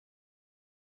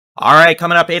All right,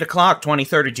 coming up 8 o'clock,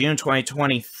 23rd of June,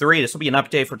 2023. This will be an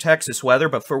update for Texas weather,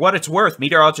 but for what it's worth,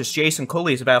 meteorologist Jason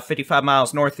Cooley is about 55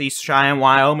 miles northeast Cheyenne,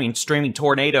 Wyoming, streaming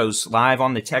tornadoes live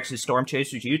on the Texas Storm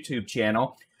Chasers YouTube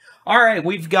channel. All right,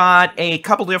 we've got a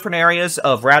couple different areas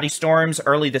of rowdy storms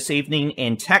early this evening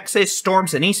in Texas.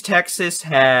 Storms in East Texas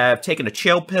have taken a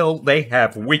chill pill. They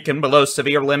have weakened below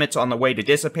severe limits on the way to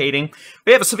dissipating.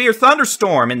 We have a severe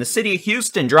thunderstorm in the city of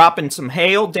Houston, dropping some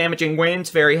hail, damaging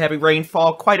winds, very heavy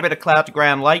rainfall, quite a bit of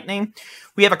cloud-to-ground lightning.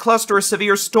 We have a cluster of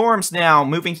severe storms now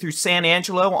moving through San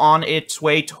Angelo on its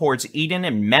way towards Eden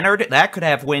and Menard. That could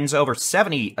have winds over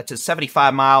 70 to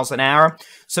 75 miles an hour.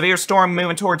 Severe storm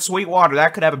moving towards Sweetwater.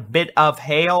 That could have a bit of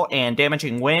hail and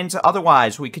damaging winds.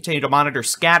 Otherwise, we continue to monitor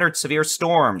scattered severe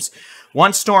storms.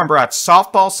 One storm brought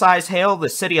softball-sized hail to the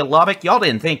city of Lubbock. Y'all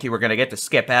didn't think you were going to get to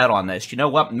skip out on this. You know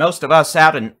what? Most of us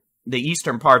out in the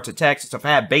eastern parts of Texas have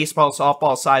had baseball,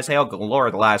 softball-sized hail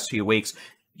galore the last few weeks.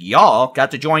 Y'all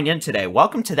got to join in today.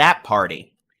 Welcome to that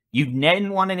party. You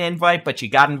didn't want an invite, but you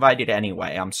got invited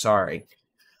anyway. I'm sorry.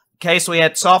 Okay, so we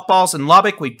had softballs in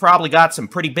Lubbock. We probably got some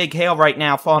pretty big hail right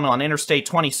now falling on Interstate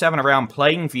 27 around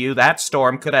Plainview. That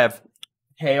storm could have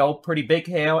hail, pretty big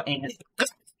hail, and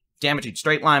damaging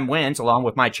straight-line winds, along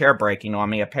with my chair breaking on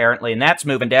me, apparently. And that's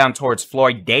moving down towards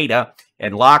Floydada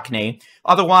and Lockney.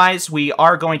 Otherwise, we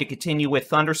are going to continue with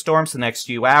thunderstorms the next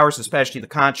few hours, especially the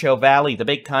Concho Valley, the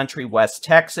Big Country, West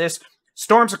Texas.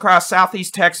 Storms across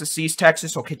southeast Texas, East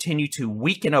Texas will continue to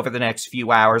weaken over the next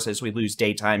few hours as we lose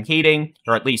daytime heating,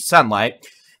 or at least sunlight.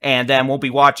 And then we'll be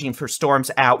watching for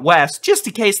storms out west, just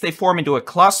in case they form into a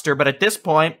cluster. But at this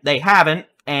point, they haven't.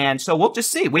 And so we'll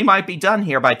just see. We might be done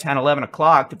here by 10, 11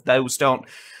 o'clock if those don't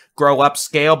grow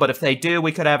upscale, but if they do,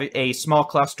 we could have a small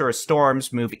cluster of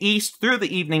storms move east through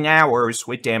the evening hours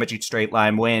with damaging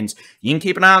straight-line winds. You can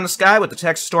keep an eye on the sky with the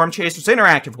Texas Storm Chasers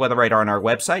interactive weather radar on our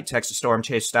website,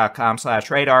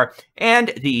 texasstormchasers.com/radar,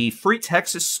 and the free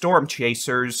Texas Storm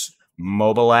Chasers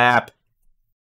mobile app.